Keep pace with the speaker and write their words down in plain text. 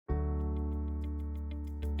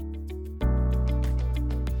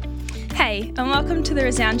Hey, and welcome to the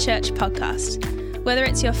Resound Church podcast. Whether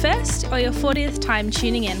it's your first or your 40th time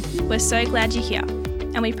tuning in, we're so glad you're here,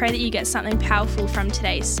 and we pray that you get something powerful from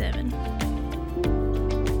today's sermon.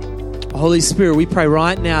 Holy Spirit, we pray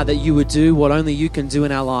right now that you would do what only you can do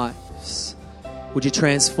in our lives. Would you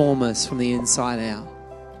transform us from the inside out?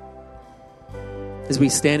 As we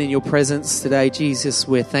stand in your presence today, Jesus,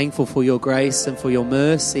 we're thankful for your grace and for your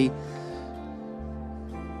mercy.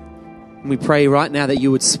 And we pray right now that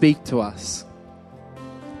you would speak to us,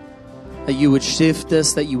 that you would shift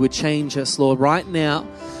us, that you would change us, Lord. Right now,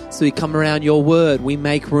 as we come around your word, we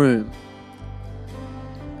make room.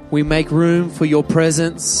 We make room for your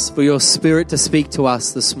presence, for your spirit to speak to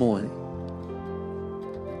us this morning.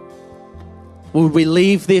 Would we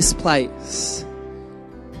leave this place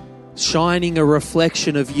shining a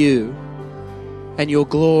reflection of you and your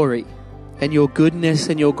glory and your goodness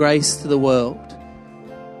and your grace to the world?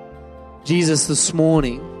 Jesus, this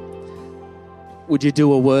morning, would you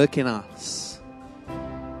do a work in us?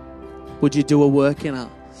 Would you do a work in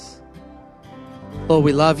us? Lord,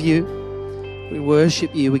 we love you. We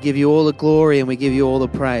worship you. We give you all the glory and we give you all the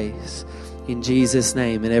praise. In Jesus'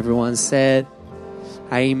 name. And everyone said,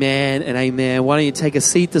 amen and amen. Why don't you take a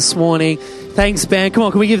seat this morning? Thanks, band. Come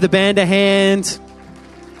on, can we give the band a hand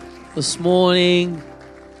this morning?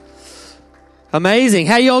 Amazing.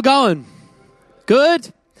 How you all going?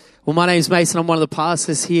 Good? Well, my name's Mason. I'm one of the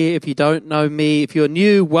pastors here. If you don't know me, if you're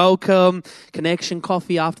new, welcome. Connection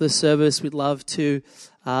coffee after the service. We'd love to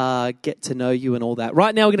get to know you and all that.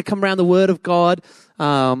 Right now, we're going to come around the Word of God,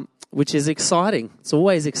 which is exciting. It's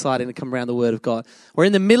always exciting to come around the Word of God. We're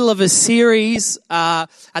in the middle of a series at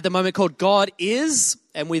the moment called God Is,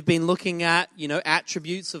 and we've been looking at,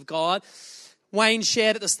 attributes of God. Wayne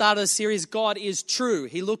shared at the start of the series, God is true.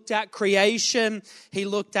 He looked at creation. He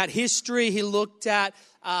looked at history. He looked at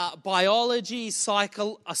biology,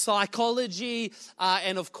 psychology,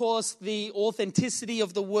 and of course the authenticity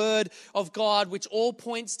of the Word of God, which all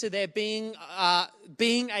points to there being a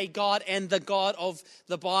God and the God of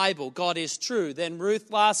the Bible. God is true. Then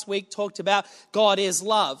Ruth last week talked about God is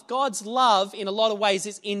love. God's love, in a lot of ways,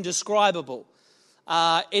 is indescribable.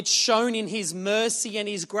 It's shown in his mercy and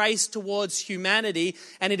his grace towards humanity,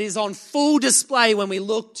 and it is on full display when we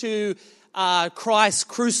look to Christ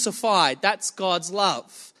crucified. That's God's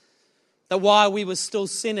love. That while we were still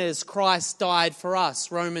sinners, Christ died for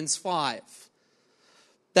us, Romans 5.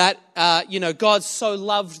 That, God so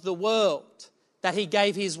loved the world that he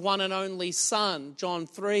gave his one and only Son, John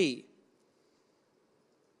 3.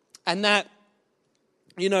 And that,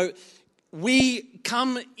 we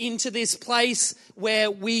come into this place where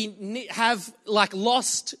we have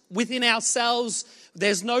lost within ourselves.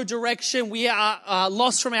 There's no direction. We are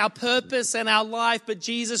lost from our purpose and our life, but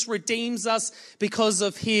Jesus redeems us because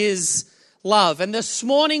of his love. And this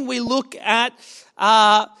morning we look at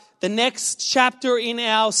the next chapter in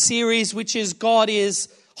our series, which is God is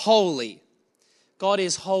holy. God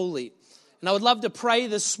is holy. And I would love to pray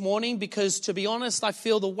this morning because, to be honest, I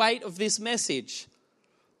feel the weight of this message.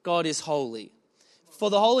 God is holy. For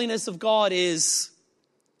the holiness of God is,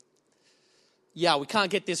 we can't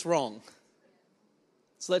get this wrong.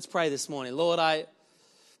 So let's pray this morning. Lord, I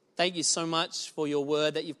thank you so much for your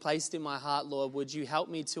word that you've placed in my heart, Lord. Would you help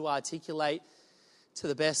me to articulate to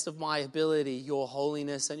the best of my ability your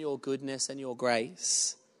holiness and your goodness and your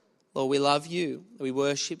grace. Lord, we love you. We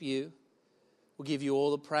worship you. We'll give you all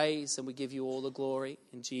the praise and we give you all the glory.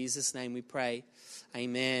 In Jesus' name we pray.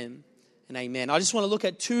 Amen. And amen. I just want to look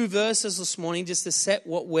at two verses this morning just to set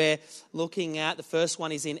what we're looking at. The first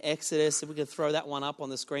one is in Exodus. If we could throw that one up on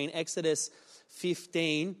the screen. Exodus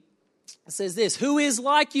 15. It says this: Who is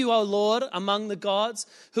like you, O Lord, among the gods?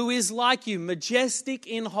 Who is like you, majestic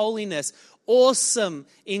in holiness, awesome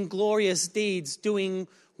in glorious deeds, doing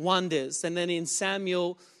wonders? And then in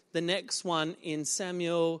Samuel, the next one in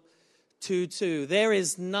Samuel 2:2. There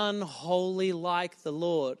is none holy like the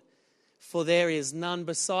Lord. For there is none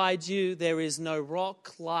beside you. There is no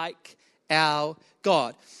rock like our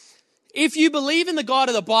God. If you believe in the God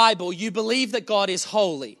of the Bible, you believe that God is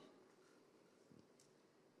holy.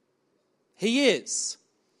 He is.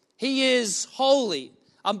 He is holy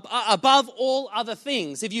above all other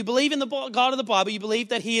things. If you believe in the God of the Bible, you believe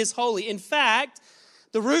that he is holy. In fact,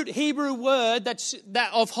 the root Hebrew word that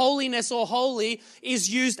of holiness or holy is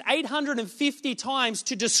used 850 times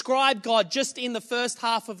to describe God just in the first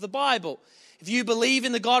half of the Bible. If you believe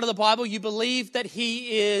in the God of the Bible, you believe that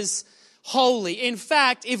he is holy. In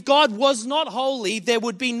fact, if God was not holy, there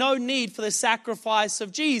would be no need for the sacrifice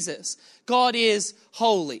of Jesus. God is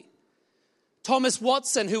holy. Thomas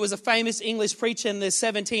Watson, who was a famous English preacher in the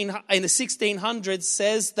 1600s,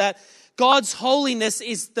 says that God's holiness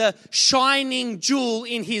is the shining jewel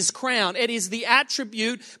in his crown. It is the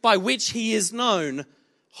attribute by which he is known,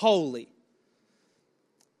 holy.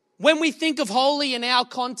 When we think of holy in our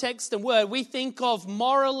context and word, we think of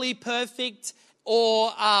morally perfect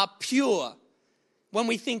or pure. When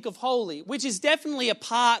we think of holy, which is definitely a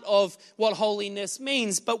part of what holiness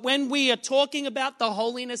means. But when we are talking about the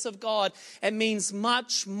holiness of God, it means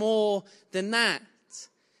much more than that.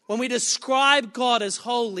 When we describe God as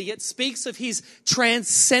holy, it speaks of his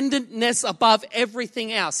transcendentness above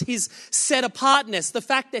everything else, his set apartness, the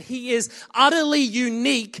fact that he is utterly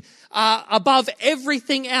unique above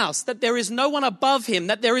everything else, that there is no one above him,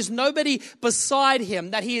 that there is nobody beside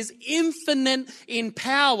him, that he is infinite in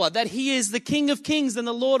power, that he is the King of Kings and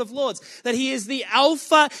the Lord of Lords, that he is the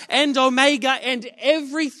Alpha and Omega and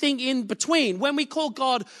everything in between. When we call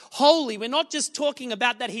God holy, we're not just talking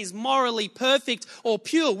about that he's morally perfect or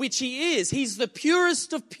pure, which he is. He's the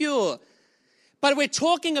purest of pure. But we're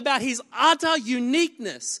talking about his utter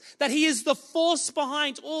uniqueness, that he is the force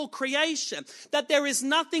behind all creation, that there is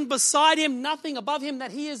nothing beside him, nothing above him,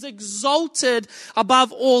 that he is exalted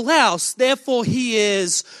above all else. Therefore, he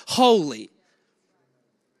is holy.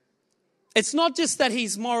 It's not just that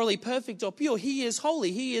he's morally perfect or pure. He is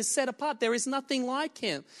holy. He is set apart. There is nothing like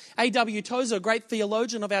him. A.W. Tozer, a great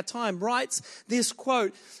theologian of our time, writes this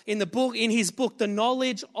quote in his book, The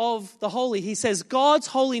Knowledge of the Holy. He says, God's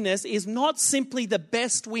holiness is not simply the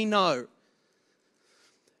best we know.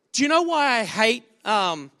 Do you know why I hate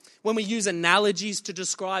when we use analogies to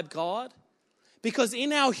describe God? Because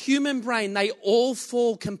in our human brain, they all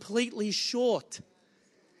fall completely short.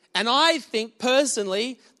 And I think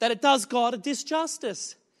personally that it does God a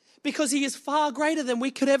disjustice because he is far greater than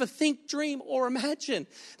we could ever think, dream, or imagine.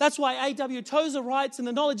 That's why A.W. Tozer writes in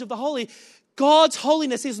The Knowledge of the Holy, God's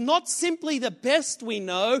holiness is not simply the best we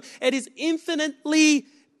know, it is infinitely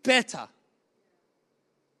better.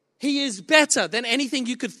 He is better than anything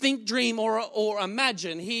you could think, dream, or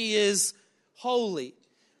imagine. He is holy.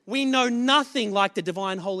 We know nothing like the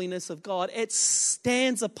divine holiness of God. It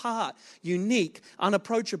stands apart, unique,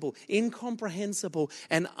 unapproachable, incomprehensible,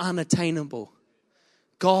 and unattainable.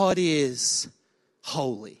 God is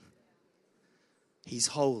holy. He's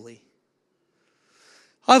holy.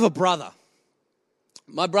 I have a brother.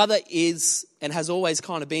 My brother is, and has always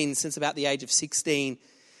kind of been since about the age of 16,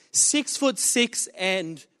 6'6"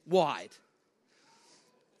 and wide.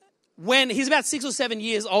 When he's about 6 or 7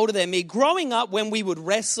 years older than me, growing up when we would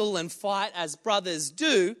wrestle and fight as brothers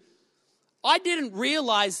do, I didn't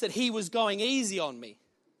realize that he was going easy on me.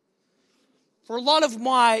 For a lot of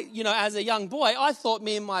my, as a young boy, I thought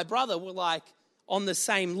me and my brother were like on the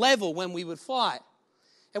same level when we would fight.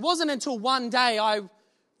 It wasn't until one day I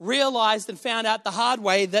realized and found out the hard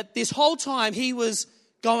way that this whole time he was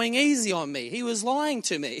going easy on me. He was lying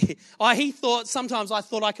to me. Sometimes I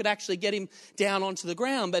thought I could actually get him down onto the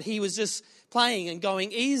ground, but he was just playing and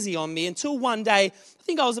going easy on me until one day, I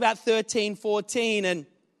think I was about 13, 14, and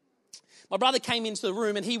my brother came into the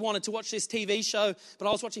room and he wanted to watch this TV show, but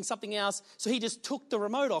I was watching something else, so he just took the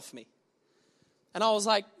remote off me. And I was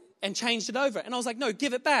like, and changed it over. And I was like, no,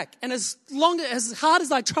 give it back. And as hard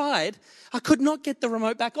as I tried, I could not get the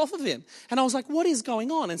remote back off of him. And I was like, what is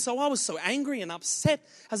going on? And so I was so angry and upset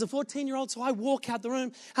as a 14-year-old. So I walk out the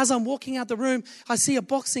room. As I'm walking out the room, I see a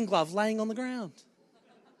boxing glove laying on the ground.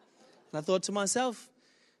 And I thought to myself,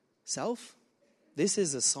 this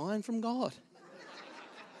is a sign from God.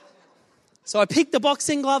 So I picked the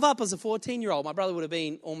boxing glove up as a 14-year-old. My brother would have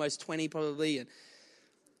been almost 20 probably, and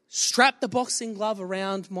strapped the boxing glove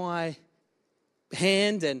around my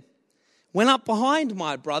hand and went up behind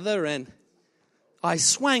my brother and I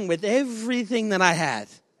swung with everything that I had.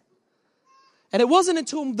 And it wasn't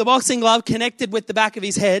until the boxing glove connected with the back of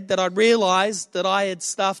his head that I realized that I had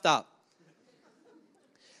stuffed up.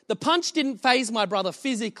 The punch didn't faze my brother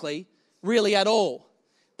physically, really at all.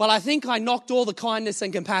 But I think I knocked all the kindness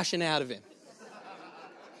and compassion out of him.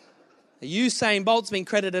 Usain Bolt's been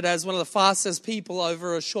credited as one of the fastest people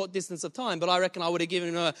over a short distance of time, but I reckon I would have given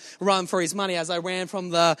him a run for his money as I ran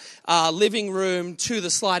from the living room to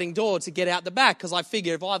the sliding door to get out the back, because I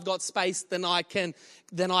figure if I've got space, then I can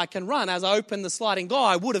run. As I opened the sliding door,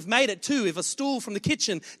 I would have made it too if a stool from the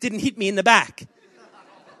kitchen didn't hit me in the back.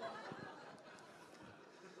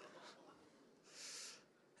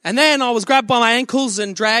 And then I was grabbed by my ankles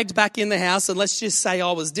and dragged back in the house, and let's just say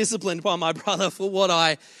I was disciplined by my brother for what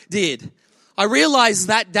I did. I realized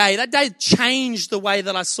that day changed the way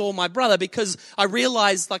that I saw my brother, because I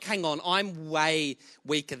realized, hang on, I'm way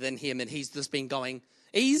weaker than him and he's just been going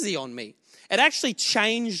easy on me. it actually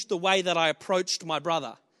changed the way that I approached my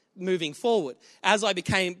brother moving forward. As I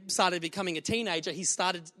started becoming a teenager, he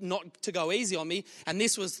started not to go easy on me, and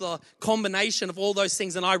this was the combination of all those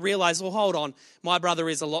things, and I realized, well, hold on, my brother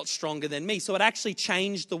is a lot stronger than me. So it actually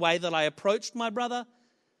changed the way that I approached my brother.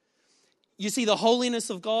 You see, the holiness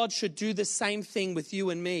of God should do the same thing with you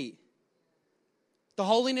and me. The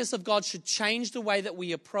holiness of God should change the way that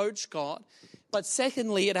we approach God. But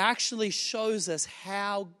secondly, it actually shows us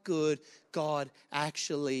how good God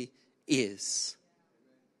actually is.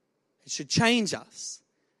 It should change us.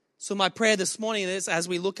 So my prayer this morning is, as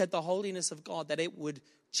we look at the holiness of God, that it would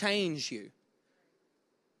change you.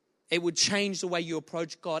 It would change the way you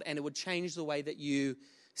approach God, and it would change the way that you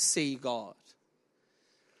see God.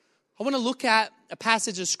 I want to look at a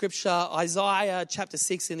passage of Scripture, Isaiah chapter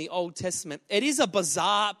 6 in the Old Testament. It is a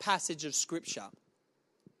bizarre passage of Scripture,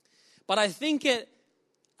 but I think it,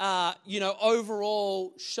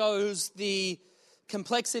 overall shows the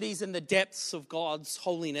complexities and the depths of God's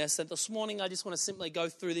holiness. And this morning, I just want to simply go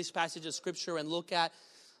through this passage of Scripture and look at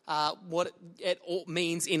what it all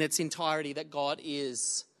means in its entirety, that God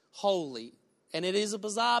is holy. And it is a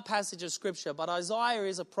bizarre passage of Scripture, but Isaiah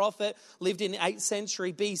is a prophet, lived in the 8th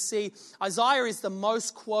century BC. Isaiah is the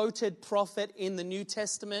most quoted prophet in the New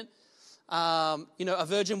Testament. A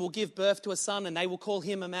virgin will give birth to a son and they will call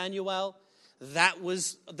him Emmanuel. That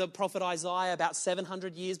was the prophet Isaiah about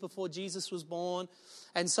 700 years before Jesus was born.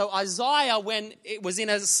 And so Isaiah, when it was in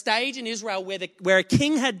a stage in Israel where a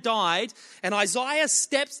king had died, and Isaiah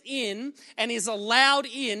steps in and is allowed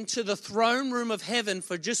into the throne room of heaven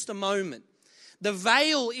for just a moment. The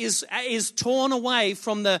veil is torn away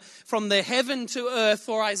from the heaven to earth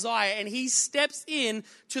for Isaiah, and he steps in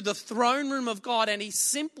to the throne room of God, and he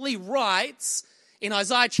simply writes in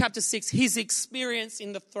Isaiah chapter 6 his experience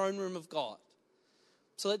in the throne room of God.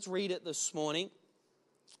 So let's read it this morning.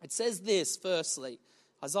 It says this, firstly,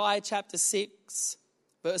 Isaiah chapter 6,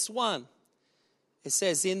 verse 1. It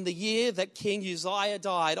says, "In the year that King Uzziah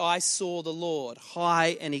died, I saw the Lord,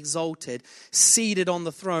 high and exalted, seated on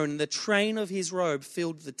the throne, and the train of his robe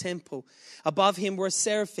filled the temple. Above him were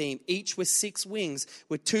seraphim, each with 6 wings.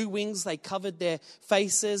 With 2 wings they covered their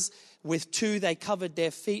faces, with 2 they covered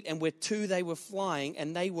their feet, and with 2 they were flying,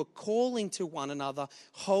 and they were calling to one another,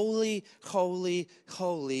 'Holy, holy,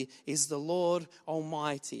 holy is the Lord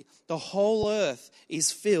Almighty. The whole earth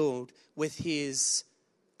is filled with his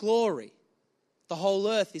glory.'" The whole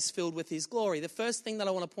earth is filled with his glory. The first thing that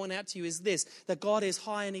I want to point out to you is this, that God is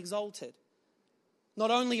high and exalted.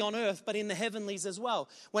 Not only on earth, but in the heavenlies as well.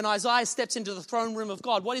 When Isaiah steps into the throne room of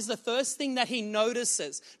God, what is the first thing that he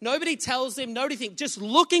notices? Nobody tells him, nobody thinks. Just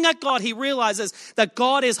looking at God, he realizes that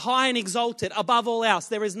God is high and exalted above all else.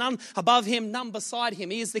 There is none above him, none beside him.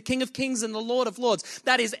 He is the King of kings and the Lord of lords.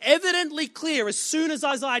 That is evidently clear as soon as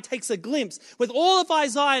Isaiah takes a glimpse. With all of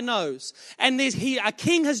Isaiah knows, and a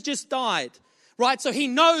king has just died. Right, so he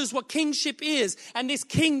knows what kingship is. And this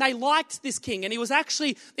king, they liked this king. And he was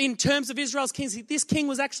actually, in terms of Israel's kings, this king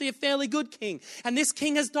was actually a fairly good king. And this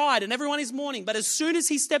king has died and everyone is mourning. But as soon as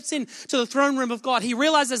he steps into the throne room of God, he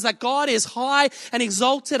realizes that God is high and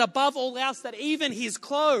exalted above all else, that even his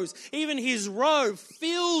clothes, even his robe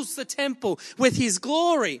fills the temple with his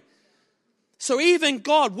glory. So even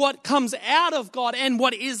God, what comes out of God and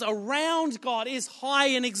what is around God is high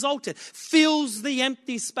and exalted, fills the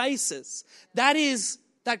empty spaces. That is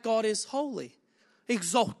that God is holy,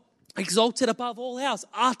 exalted above all else,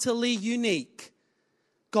 utterly unique.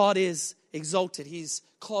 God is exalted. His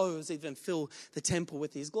clothes even fill the temple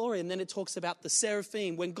with his glory. And then it talks about the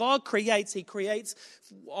seraphim. When God creates, he creates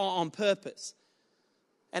on purpose.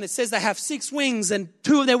 And it says they have 6 wings, and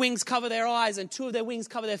 2 of their wings cover their eyes, and 2 of their wings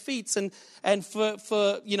cover their feet. And for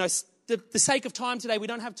the sake of time today, we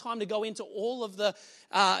don't have time to go into all of the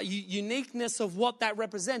uniqueness of what that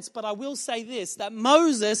represents. But I will say this, that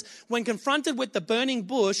Moses, when confronted with the burning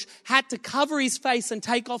bush, had to cover his face and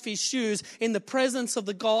take off his shoes in the presence of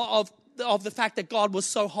the God of the fact that God was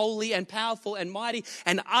so holy and powerful and mighty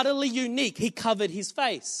and utterly unique. He covered his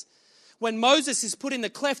face. When Moses is put in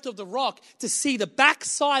the cleft of the rock to see the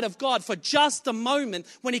backside of God for just a moment,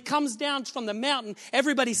 when he comes down from the mountain,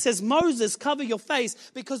 everybody says, "Moses, cover your face,"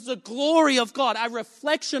 because the glory of God, a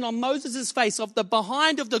reflection on Moses' face of the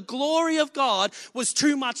behind of the glory of God, was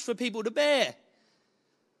too much for people to bear.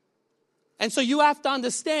 And so you have to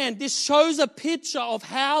understand, this shows a picture of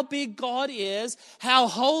how big God is, how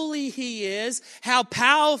holy he is, how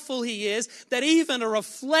powerful he is, that even a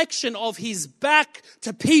reflection of his back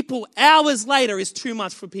to people hours later is too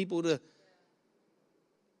much for people to.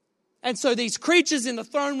 And so these creatures in the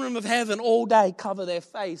throne room of heaven all day cover their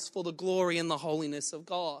face for the glory and the holiness of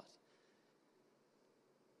God.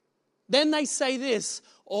 Then they say this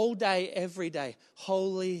all day, every day.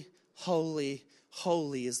 Holy, holy,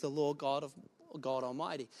 holy is the Lord God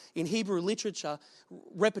Almighty. In Hebrew literature,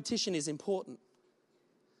 repetition is important.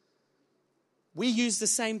 We use the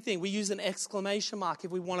same thing. We use an exclamation mark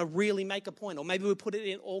if we want to really make a point. Or maybe we put it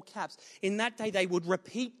in all caps. In that day, they would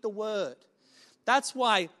repeat the word. That's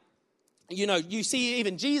why, you see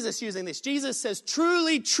even Jesus using this. Jesus says,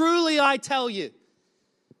 truly, truly, I tell you.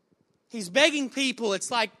 He's begging people.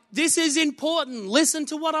 It's like, this is important. Listen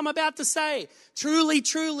to what I'm about to say. Truly,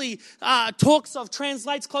 truly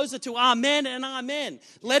translates closer to amen and amen.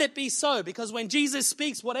 Let it be so. Because when Jesus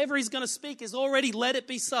speaks, whatever he's going to speak is already let it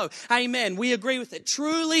be so. Amen. We agree with it.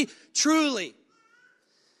 Truly, truly.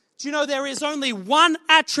 Do you know there is only one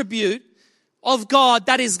attribute of God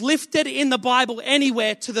that is lifted in the Bible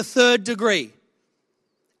anywhere to the third degree?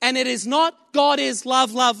 And it is not God is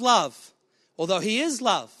love, love, love. Although he is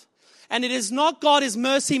love. And it is not God is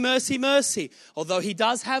mercy, mercy, mercy, although he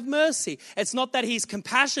does have mercy. It's not that he's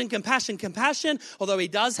compassion, compassion, compassion, although he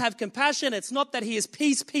does have compassion. It's not that he is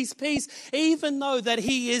peace, peace, peace, even though that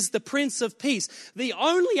he is the Prince of Peace. The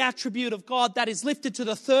only attribute of God that is lifted to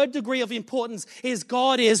the third degree of importance is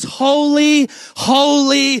God is holy,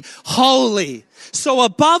 holy, holy. So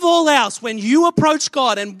above all else, when you approach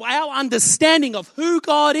God and our understanding of who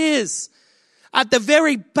God is, at the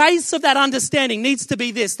very base of that understanding needs to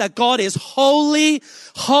be this, that God is holy,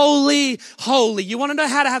 holy, holy. You want to know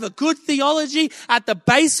how to have a good theology? At the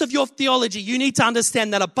base of your theology, you need to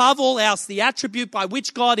understand that above all else, the attribute by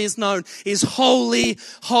which God is known is holy,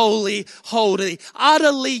 holy, holy.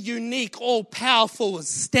 Utterly unique, all-powerful,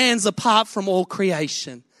 stands apart from all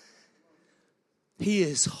creation. He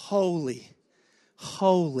is holy,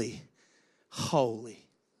 holy, holy.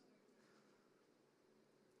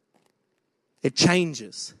 It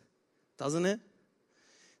changes, doesn't it?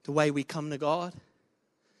 The way we come to God.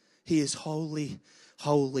 He is holy,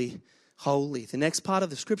 holy, holy. The next part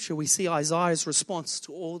of the scripture, we see Isaiah's response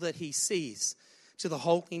to all that he sees, to the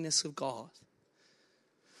holiness of God.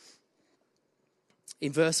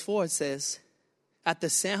 In verse 4 it says, at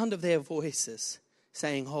the sound of their voices,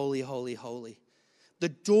 saying, holy, holy, holy, the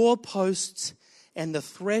doorposts and the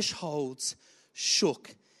thresholds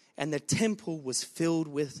shook, and the temple was filled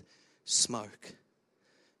with smoke.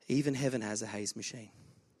 Even heaven has a haze machine.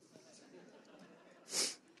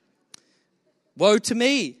 Woe to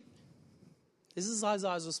me. This is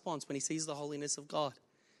Isaiah's response when he sees the holiness of God.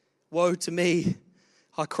 Woe to me,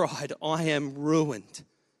 I cried, I am ruined.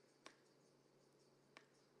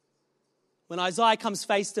 When Isaiah comes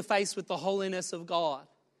face to face with the holiness of God,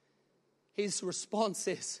 his response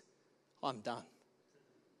is, I'm done.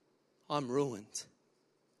 I'm ruined.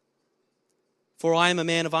 For I am a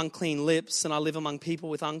man of unclean lips, and I live among people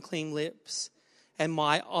with unclean lips, and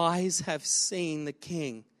my eyes have seen the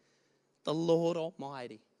King, the Lord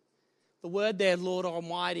Almighty. The word there, Lord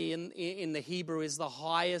Almighty, in the Hebrew is the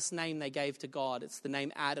highest name they gave to God. It's the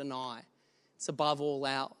name Adonai. It's above all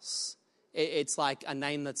else. It's like a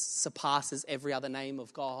name that surpasses every other name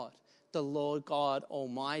of God. The Lord God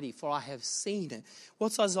Almighty, for I have seen it.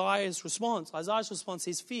 What's Isaiah's response? Isaiah's response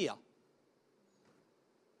is fear.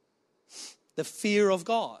 The fear of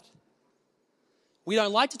God. We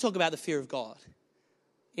don't like to talk about the fear of God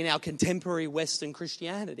in our contemporary Western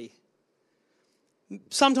Christianity.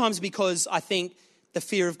 Sometimes because I think the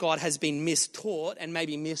fear of God has been mistaught and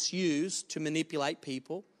maybe misused to manipulate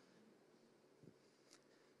people.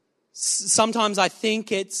 Sometimes I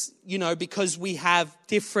think it's, because we have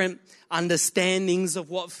different understandings of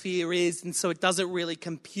what fear is, and so it doesn't really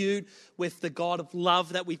compute with the God of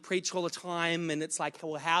love that we preach all the time. And it's like,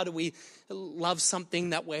 well, how do we love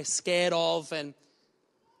something that we're scared of?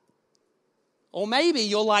 Or maybe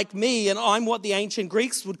you're like me and I'm what the ancient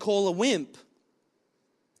Greeks would call a wimp.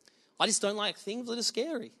 I just don't like things that are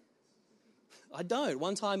scary. I don't.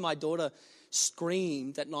 One time my daughter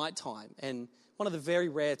screamed at nighttime, and one of the very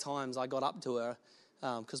rare times I got up to her,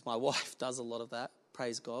 because my wife does a lot of that.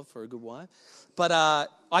 Praise God for a good wife. But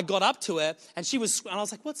I got up to her, and I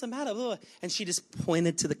was like, what's the matter? And she just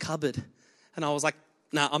pointed to the cupboard. And I was like,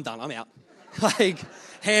 nah, I'm done. I'm out.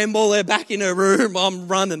 Handball her back in her room. I'm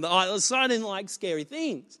running. I didn't like scary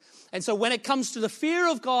things. And so when it comes to the fear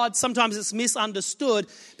of God, sometimes it's misunderstood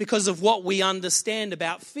because of what we understand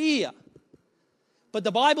about fear. But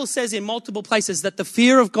the Bible says in multiple places that the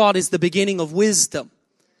fear of God is the beginning of wisdom.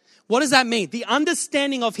 What does that mean? The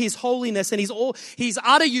understanding of his holiness and his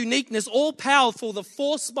utter uniqueness, all powerful, the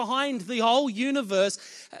force behind the whole universe,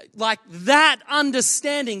 like that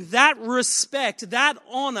understanding, that respect, that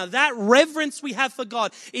honor, that reverence we have for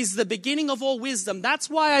God is the beginning of all wisdom. That's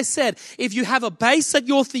why I said, if you have a base at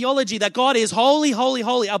your theology that God is holy, holy,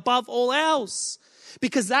 holy above all else,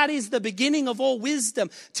 because that is the beginning of all wisdom,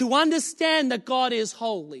 to understand that God is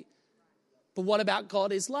holy. But what about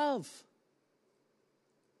God is love?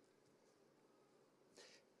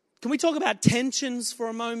 Can we talk about tensions for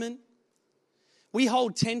a moment? We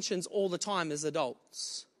hold tensions all the time as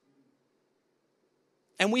adults.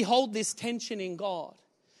 And we hold this tension in God,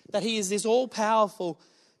 that he is this all-powerful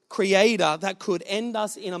creator that could end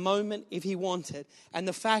us in a moment if he wanted. And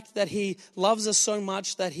the fact that he loves us so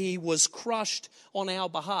much that he was crushed on our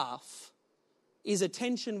behalf is a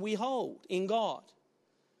tension we hold in God.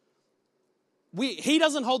 He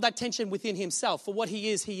doesn't hold that tension within himself. For what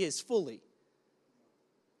he is fully.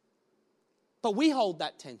 But we hold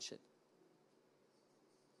that tension.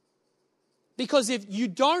 Because if you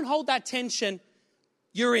don't hold that tension,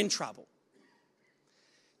 you're in trouble.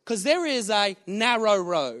 Because there is a narrow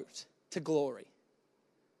road to glory.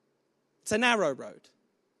 It's a narrow road.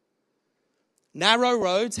 Narrow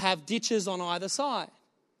roads have ditches on either side.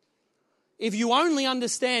 If you only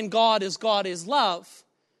understand God as love,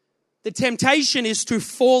 the temptation is to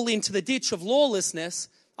fall into the ditch of lawlessness.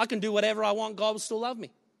 I can do whatever I want, God will still love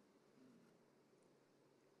me.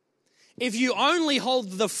 If you only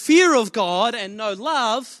hold the fear of God and no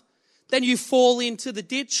love, then you fall into the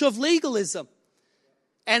ditch of legalism.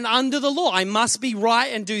 And under the law, I must be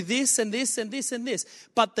right and do this and this and this and this.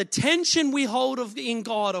 But the tension we hold in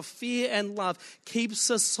God of fear and love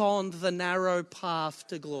keeps us on the narrow path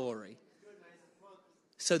to glory.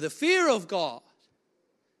 So the fear of God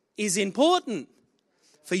is important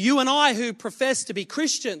for you and I who profess to be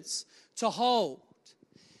Christians to hold.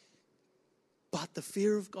 But the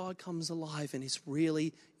fear of God comes alive and is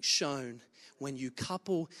really shown when you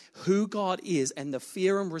couple who God is and the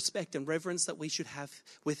fear and respect and reverence that we should have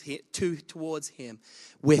towards him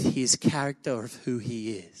with his character of who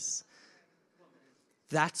he is.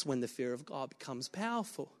 That's when the fear of God becomes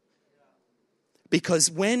powerful. Because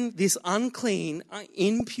when this unclean,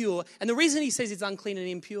 impure, and the reason he says it's unclean and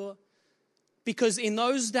impure, because in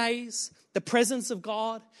those days, the presence of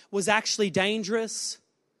God was actually dangerous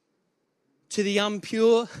to the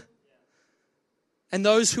impure and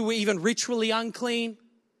those who were even ritually unclean.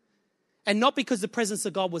 And not because the presence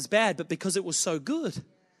of God was bad, but because it was so good.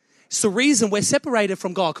 It's the reason we're separated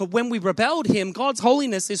from God. Because when we rebelled him, God's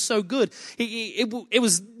holiness is so good. It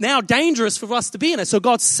was now dangerous for us to be in it. So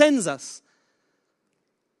God sends us.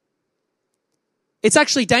 It's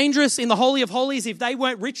actually dangerous in the Holy of Holies. If they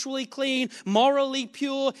weren't ritually clean, morally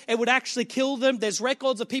pure, it would actually kill them. There's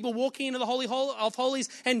records of people walking into the Holy of Holies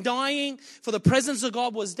and dying. For the presence of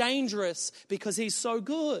God was dangerous because he's so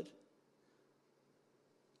good.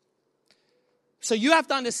 So you have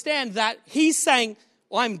to understand that he's saying,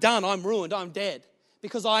 I'm done, I'm ruined, I'm dead.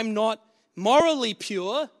 Because I'm not morally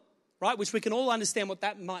pure, right? Which we can all understand what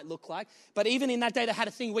that might look like. But even in that day, they had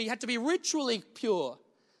a thing where you had to be ritually pure.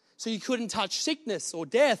 So you couldn't touch sickness or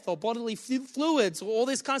death or bodily fluids or all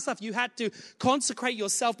this kind of stuff. You had to consecrate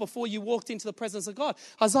yourself before you walked into the presence of God.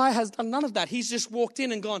 Isaiah has done none of that. He's just walked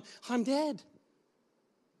in and gone, I'm dead.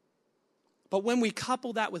 But when we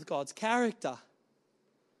couple that with God's character,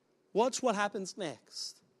 watch what happens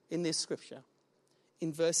next in this scripture.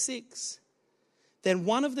 In verse 6, then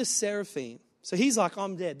one of the seraphim, so he's like,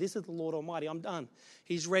 I'm dead. This is the Lord Almighty. I'm done.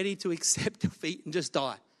 He's ready to accept defeat and just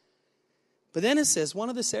die. But then it says, one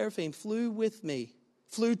of the seraphim flew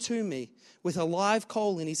to me with a live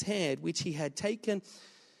coal in his hand, which he had taken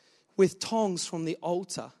with tongs from the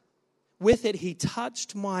altar. With it he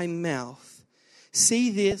touched my mouth.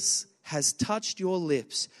 See, this has touched your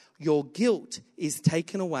lips. Your guilt is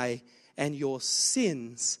taken away and your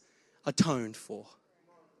sins atoned for.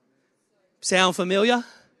 Sound familiar?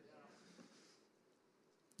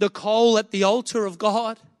 The coal at the altar of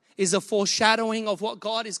God is a foreshadowing of what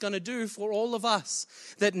God is going to do for all of us.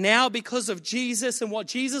 That now, because of Jesus and what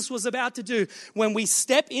Jesus was about to do, when we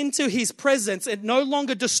step into his presence, it no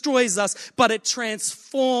longer destroys us, but it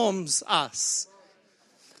transforms us.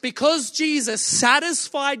 Because Jesus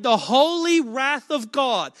satisfied the holy wrath of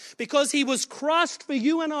God, because he was crushed for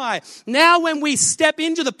you and I, now when we step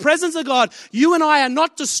into the presence of God, you and I are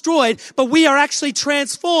not destroyed, but we are actually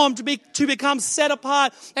transformed to become set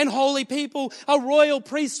apart and holy people, a royal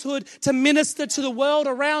priesthood to minister to the world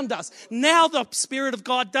around us. Now the Spirit of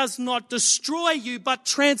God does not destroy you, but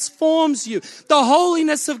transforms you. The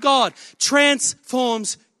holiness of God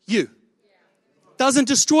transforms you. doesn't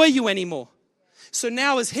destroy you anymore. So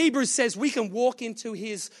now, as Hebrews says, we can walk into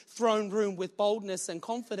his throne room with boldness and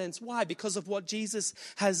confidence. Why? Because of what Jesus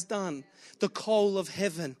has done. The coal of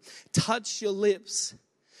heaven touched your lips.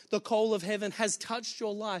 The coal of heaven has touched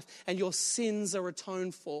your life, and your sins are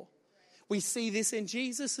atoned for. We see this in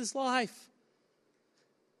Jesus' life.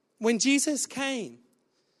 When Jesus came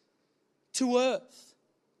to earth,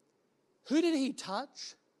 who did he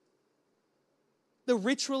touch? The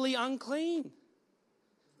ritually unclean.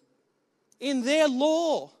 In their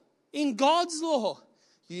law, in God's law,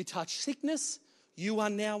 you touch sickness, you are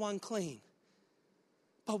now unclean.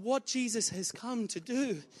 But what Jesus has come to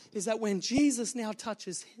do is that when Jesus now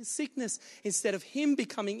touches his sickness, instead of him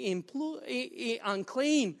becoming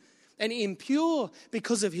unclean and impure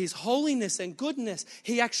because of his holiness and goodness,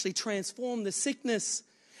 he actually transformed the sickness.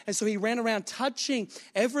 And so he ran around touching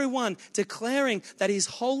everyone, declaring that his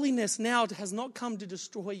holiness now has not come to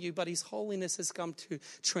destroy you, but his holiness has come to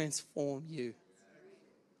transform you.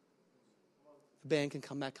 The band can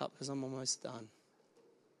come back up because I'm almost done.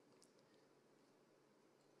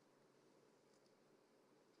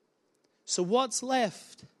 So what's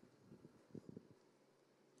left?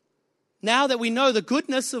 Now that we know the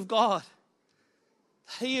goodness of God,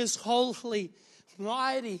 he is holy,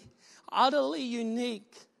 mighty, utterly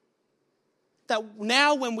unique. That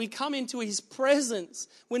now when we come into his presence,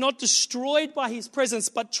 we're not destroyed by his presence,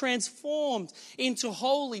 but transformed into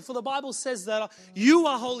holy. For the Bible says that you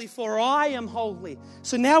are holy, for I am holy.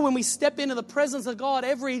 So now when we step into the presence of God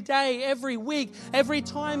every day, every week, every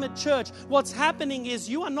time at church, what's happening is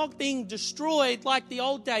you are not being destroyed like the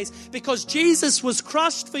old days. Because Jesus was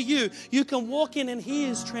crushed for you, you can walk in and he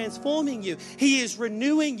is transforming you. He is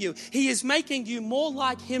renewing you. He is making you more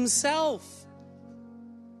like himself.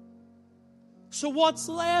 So what's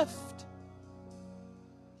left?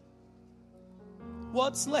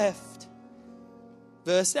 What's left?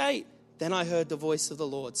 Verse 8. Then I heard the voice of the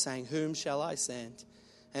Lord saying, whom shall I send?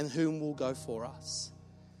 And whom will go for us?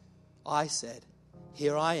 I said,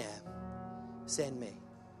 here I am. Send me.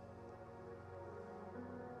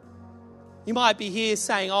 You might be here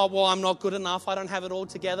saying, oh, well, I'm not good enough. I don't have it all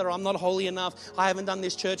together. I'm not holy enough. I haven't done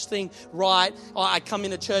this church thing right. I come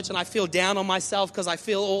into church and I feel down on myself because I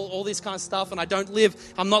feel all this kind of stuff and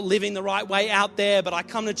I'm not living the right way out there. But I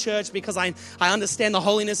come to church because I understand the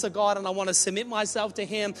holiness of God and I want to submit myself to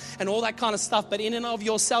him and all that kind of stuff. But in and of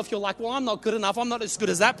yourself, you're like, well, I'm not good enough. I'm not as good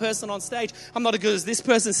as that person on stage. I'm not as good as this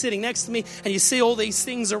person sitting next to me. And you see all these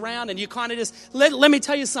things around and you kind of just, let me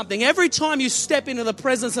tell you something. Every time you step into the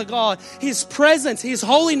presence of God, his presence, his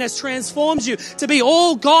holiness transforms you to be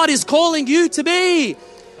all God is calling you to be.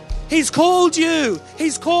 He's called you.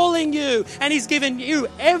 He's calling you. And he's given you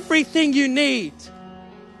everything you need.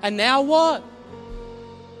 And now what?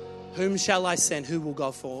 Whom shall I send? Who will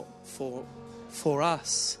go for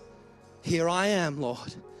us? Here I am,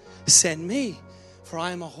 Lord. Send me. For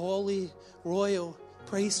I am a holy, royal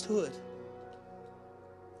priesthood.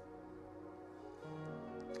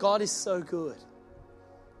 God is so good.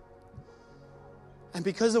 And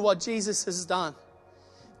because of what Jesus has done,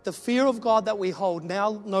 the fear of God that we hold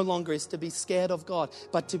now no longer is to be scared of God,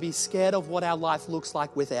 but to be scared of what our life looks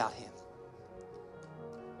like without him.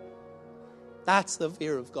 That's the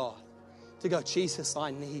fear of God. To go, Jesus,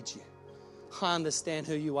 I need you. I understand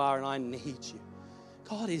who you are and I need you.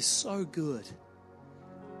 God is so good.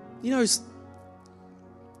 You know,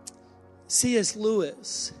 C.S.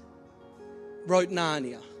 Lewis wrote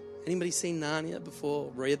Narnia. Anybody seen Narnia before?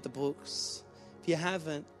 Read the books? If you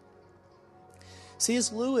haven't,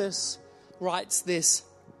 C.S. Lewis writes this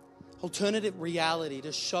alternative reality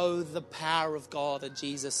to show the power of God and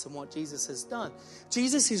Jesus and what Jesus has done.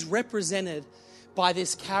 Jesus is represented by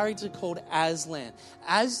this character called Aslan.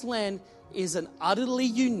 Aslan is an utterly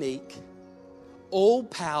unique,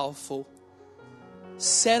 all-powerful,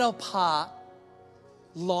 set-apart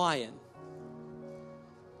lion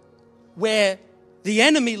where the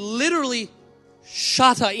enemy literally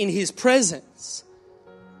shudder in his presence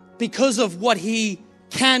because of what he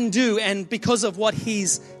can do and because of what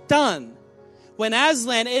he's done. When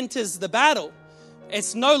Aslan enters the battle,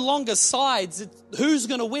 it's no longer sides. Who's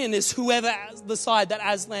going to win is whoever the side that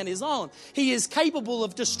Aslan is on. He is capable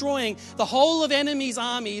of destroying the whole of enemy's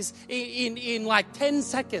armies in like 10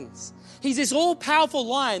 seconds. He's this all-powerful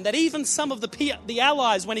lion that even some of the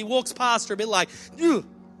allies, when he walks past, are a bit like, ugh.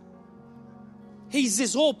 He's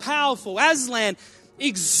this all-powerful. Aslan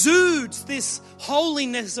exudes this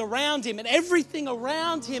holiness around him, and everything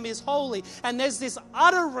around him is holy. And there's this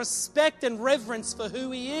utter respect and reverence for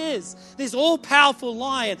who he is. This all-powerful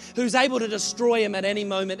lion who's able to destroy him at any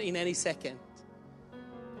moment in any second.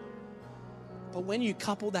 But when you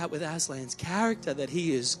couple that with Aslan's character, that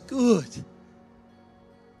he is good,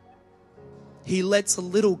 he lets a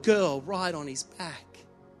little girl ride on his back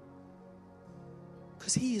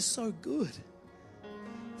because he is so good.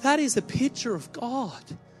 That is a picture of God.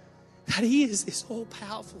 That he is this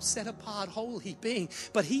all-powerful, set-apart, holy being.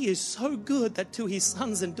 But he is so good that to his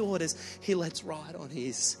sons and daughters, he lets ride on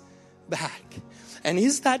his back. And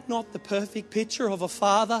is that not the perfect picture of a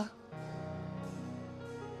father?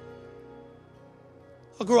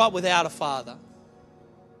 I grew up without a father.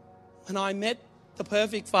 When I met the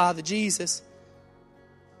perfect father, Jesus,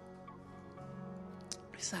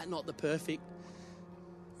 is that not the perfect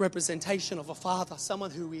representation of a father?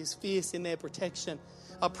 Someone who is fierce in their protection,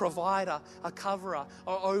 a provider, a coverer,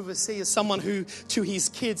 or overseer, someone who to his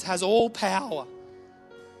kids has all power,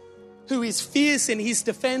 who is fierce in his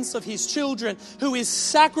defense of his children, who is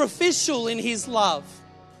sacrificial in his love.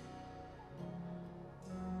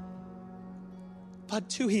 But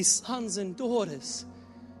to his sons and daughters,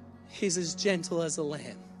 he's as gentle as a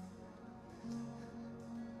lamb.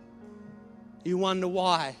 You wonder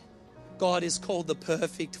why God is called the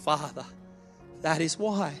perfect Father. That is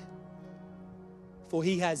why. For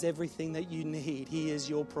he has everything that you need. He is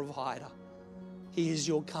your provider. He is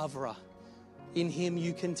your coverer. In him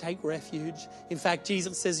you can take refuge. In fact,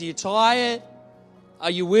 Jesus says, are you tired?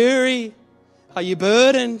 Are you weary? Are you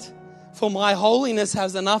burdened? For my holiness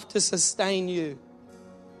has enough to sustain you.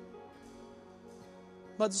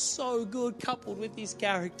 But so good, coupled with his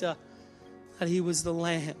character, that he was the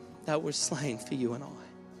lamb that was slain for you and I.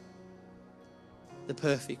 The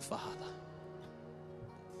perfect Father.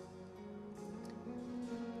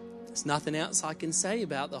 There's nothing else I can say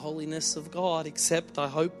about the holiness of God, except I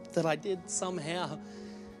hope that I did somehow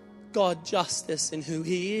God justice in who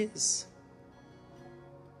he is.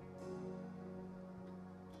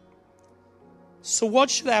 So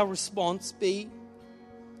what should our response be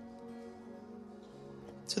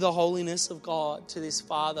to the holiness of God, to this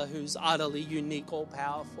Father who's utterly unique,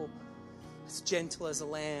 all-powerful, as gentle as a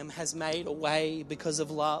lamb, has made a way because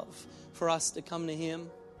of love for us to come to him?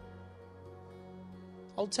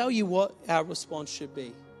 I'll tell you what our response should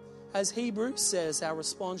be. As Hebrews says, our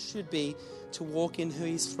response should be to walk in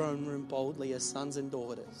his throne room boldly as sons and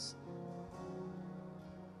daughters.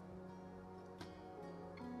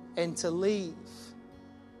 And to leave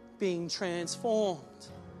being transformed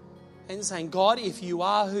and saying, God, if you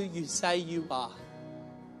are who you say you are,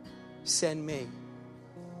 send me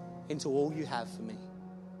into all you have for me.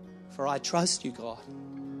 For I trust you, God.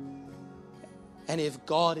 And if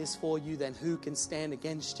God is for you, then who can stand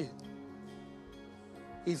against you?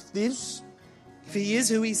 If he is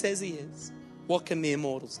who he says he is, what can mere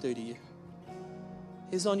mortals do to you?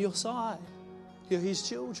 He's on your side. You're his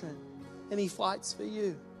children. And he fights for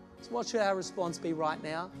you. So what should our response be right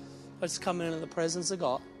now? Let's come into the presence of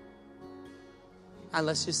God. And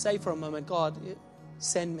let's just say for a moment, God,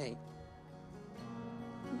 send me.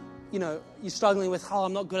 You know, you're struggling with,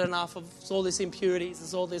 I'm not good enough. There's all this impurities.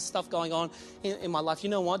 There's all this stuff going on in my life. You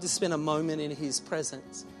know what? Just spend a moment in his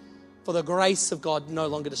presence. For the grace of God no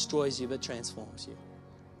longer destroys you, but transforms you.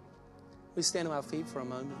 We stand on our feet for a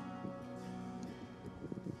moment.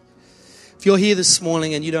 If you're here this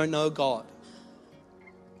morning and you don't know God,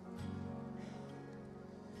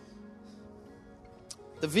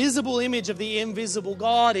 the visible image of the invisible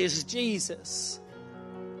God is Jesus.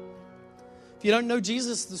 If you don't know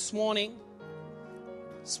Jesus this morning,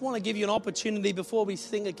 I just want to give you an opportunity before we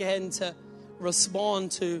sing again to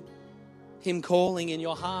respond to him calling in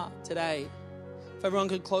your heart today. If everyone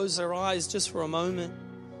could close their eyes just for a moment.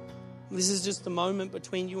 This is just a moment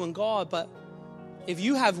between you and God, but if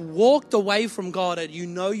you have walked away from God, and you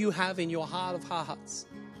know you have in your heart of hearts,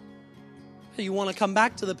 and you want to come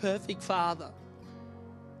back to the perfect Father,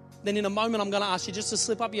 then in a moment I'm going to ask you just to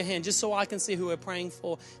slip up your hand just so I can see who we're praying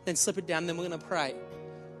for. Then slip it down, then we're going to pray.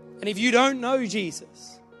 And if you don't know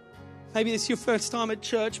Jesus, maybe it's your first time at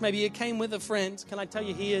church, maybe you came with a friend, can I tell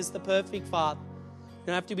you, he is the perfect Father. You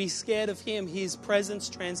don't have to be scared of him. His presence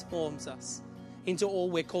transforms us into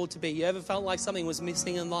all we're called to be. You ever felt like something was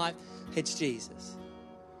missing in life? It's Jesus.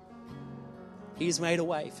 He's made a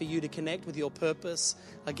way for you to connect with your purpose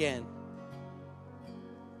again.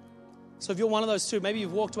 So if you're one of those two, maybe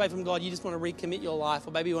you've walked away from God, you just want to recommit your life,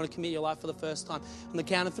 or maybe you want to commit your life for the first time. On the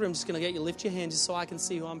count of three, I'm just going to get you to lift your hand just so I can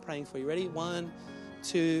see who I'm praying for. You ready? 1,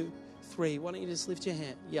 2, 3. Why don't you just lift your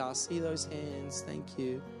hand? Yeah, I see those hands. Thank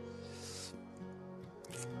you.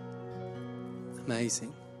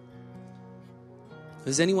 Amazing. If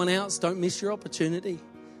there's anyone else, don't miss your opportunity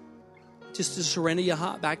just to surrender your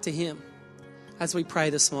heart back to him as we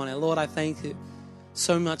pray this morning. Lord, I thank you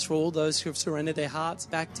so much for all those who have surrendered their hearts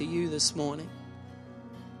back to you this morning.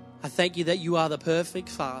 I thank you that you are the perfect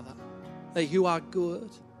Father, that you are good,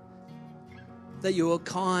 that you are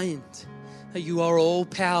kind, that you are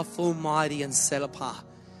all-powerful, mighty, and set apart.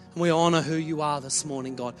 And we honor who you are this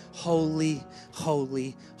morning, God. Holy,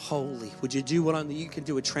 holy, holy. Would you do what only you can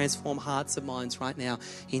do and transform hearts and minds right now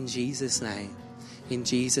in Jesus' name. In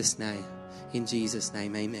Jesus' name. In Jesus'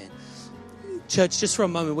 name, amen. Church, just for a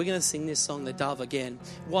moment, we're going to sing this song, The Dove, again.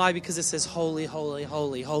 Why? Because it says, holy, holy,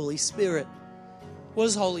 holy, Holy Spirit. What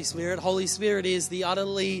is Holy Spirit? Holy Spirit is the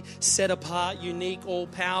utterly set apart, unique,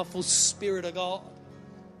 all-powerful Spirit of God.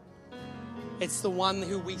 It's the one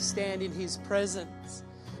who we stand in His presence.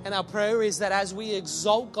 And our prayer is that as we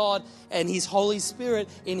exalt God and His Holy Spirit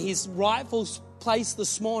in His rightful place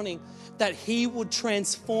this morning, that He would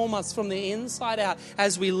transform us from the inside out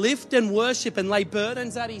as we lift and worship and lay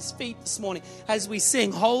burdens at His feet this morning. As we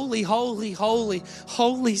sing, holy, holy, holy,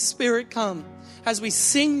 Holy Spirit, come. As we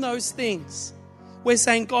sing those things, we're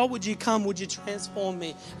saying, God, would you come? Would you transform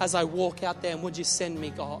me as I walk out there? And would you send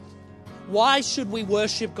me, God? Why should we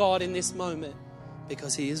worship God in this moment?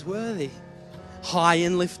 Because He is worthy. High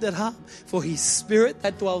and lifted up. For His Spirit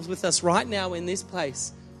that dwells with us right now in this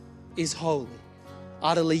place is holy,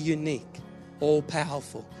 utterly unique,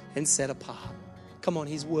 all-powerful, and set apart. Come on,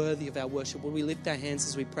 He's worthy of our worship. Will we lift our hands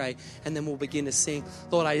as we pray, and then we'll begin to sing.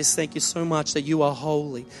 Lord, I just thank you so much that you are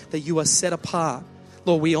holy, that you are set apart.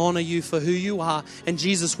 Lord, we honor you for who you are. And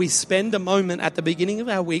Jesus, we spend a moment at the beginning of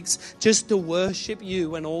our weeks just to worship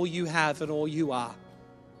you and all you have and all you are.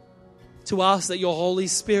 To ask that your Holy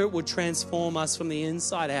Spirit would transform us from the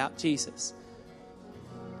inside out, Jesus.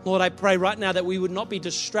 Lord, I pray right now that we would not be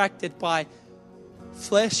distracted by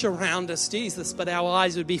flesh around us, Jesus, but our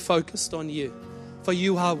eyes would be focused on you. For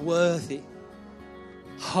you are worthy,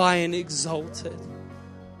 high and exalted.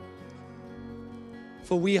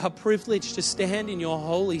 For we are privileged to stand in your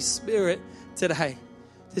Holy Spirit today,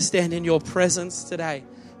 to stand in your presence today.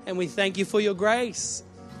 And we thank you for your grace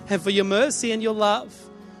and for your mercy and your love,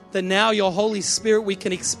 that now your Holy Spirit we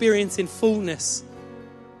can experience in fullness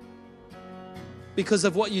because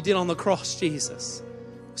of what you did on the cross, Jesus.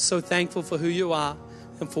 So thankful for who you are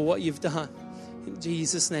and for what you've done. In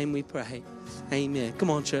Jesus' name we pray. Amen. Come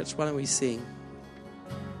on, church, why don't we sing?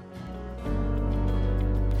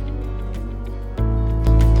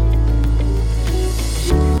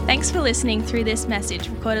 Thanks for listening through this message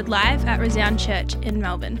recorded live at Resound Church in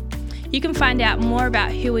Melbourne. You can find out more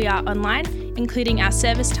about who we are online, including our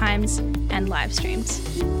service times and live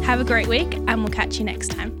streams. Have a great week, and we'll catch you next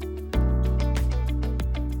time.